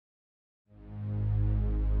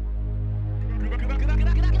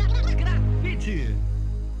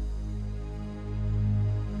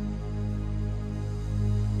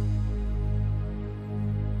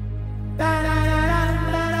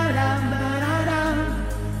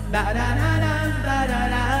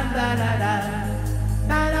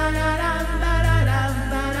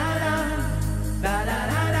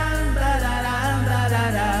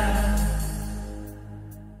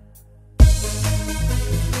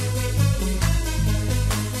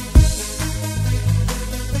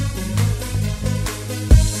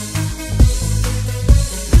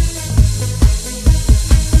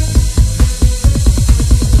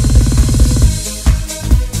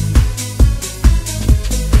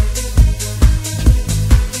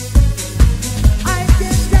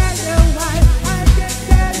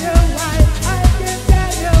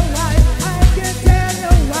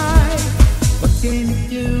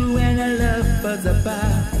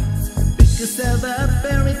yourself up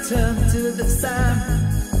and return to the sun.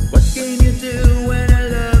 What can you do when a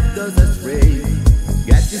love goes astray?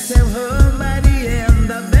 Got yourself home by the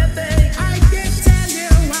end of the day. I can't tell you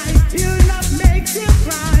why your love makes you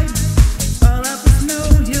cry. All of us know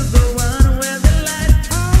you go on with the light.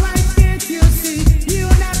 Oh, why can't you see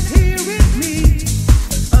you're not here with me?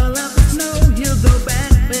 All of us know you go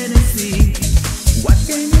back when you see. What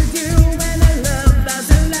can you do when a love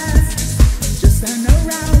doesn't last? Just turn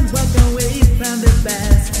around, walk away from the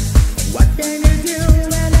past. What can you do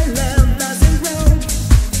when a love doesn't grow?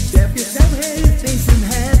 Tell yourself, hey, things can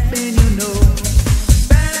happen, you know.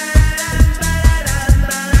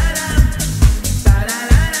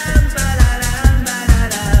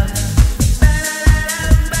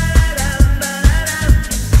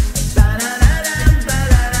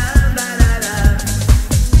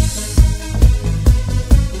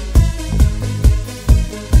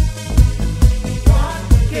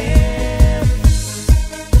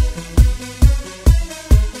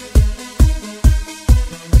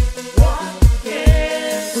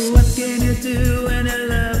 Do when a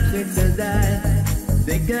love takes a dive?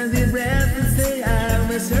 Take a deep breath and say I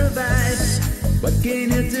will survive. What can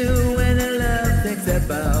you do when a love takes a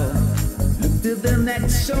bow? Look to the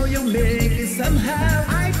next show, you make it somehow.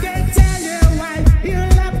 I can't tell you